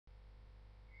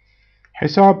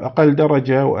حساب أقل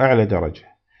درجة وأعلى درجة.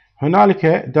 هنالك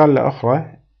دالة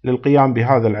أخرى للقيام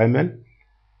بهذا العمل.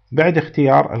 بعد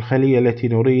اختيار الخلية التي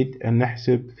نريد أن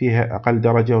نحسب فيها أقل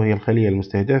درجة وهي الخلية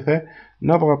المستهدفة،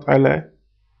 نضغط على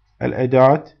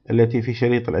الأداة التي في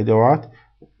شريط الأدوات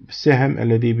بالسهم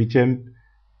الذي بجنب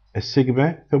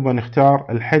السيجما، ثم نختار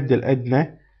الحد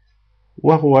الأدنى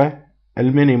وهو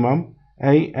المينيمم،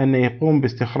 أي أن يقوم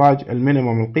باستخراج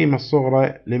المينيمم القيمة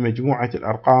الصغرى لمجموعة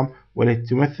الأرقام والتي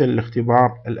تمثل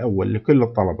الاختبار الأول لكل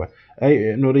الطلبة،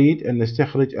 أي نريد أن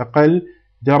نستخرج أقل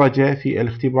درجة في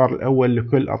الاختبار الأول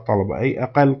لكل الطلبة، أي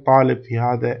أقل طالب في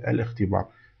هذا الاختبار،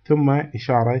 ثم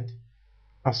إشارة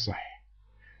الصح.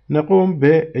 نقوم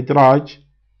بإدراج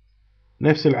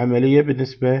نفس العملية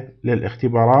بالنسبة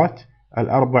للاختبارات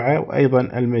الأربعة وأيضا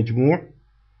المجموع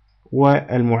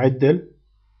والمعدل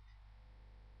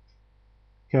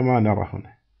كما نرى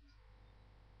هنا.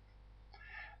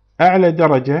 أعلى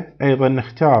درجة أيضا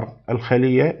نختار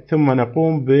الخلية ثم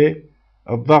نقوم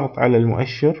بالضغط على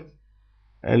المؤشر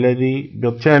الذي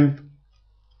بجنب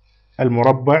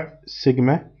المربع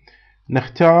سيجما،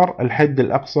 نختار الحد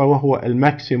الأقصى وهو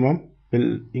الماكسيموم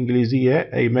بالإنجليزية،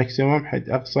 أي ماكسيموم حد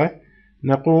أقصى،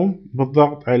 نقوم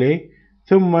بالضغط عليه،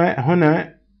 ثم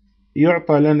هنا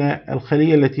يعطى لنا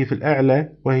الخلية التي في الأعلى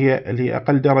وهي اللي هي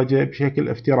أقل درجة بشكل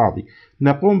افتراضي.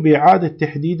 نقوم بإعادة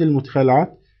تحديد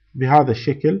المدخلات بهذا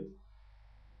الشكل،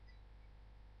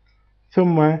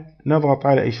 ثم نضغط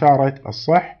على إشارة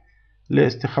الصح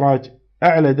لاستخراج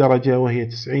أعلى درجة وهي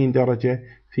 90 درجة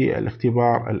في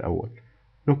الاختبار الأول.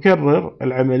 نكرر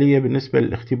العملية بالنسبة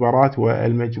للاختبارات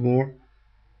والمجموع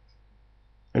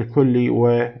الكلي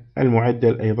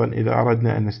والمعدل أيضا إذا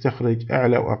أردنا أن نستخرج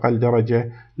أعلى وأقل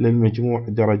درجة للمجموع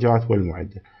الدرجات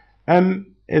والمعدل.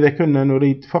 إذا كنا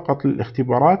نريد فقط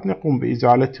الاختبارات نقوم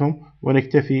بإزالتهم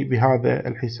ونكتفي بهذا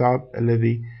الحساب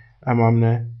الذي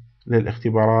أمامنا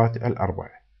للاختبارات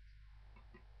الأربعة.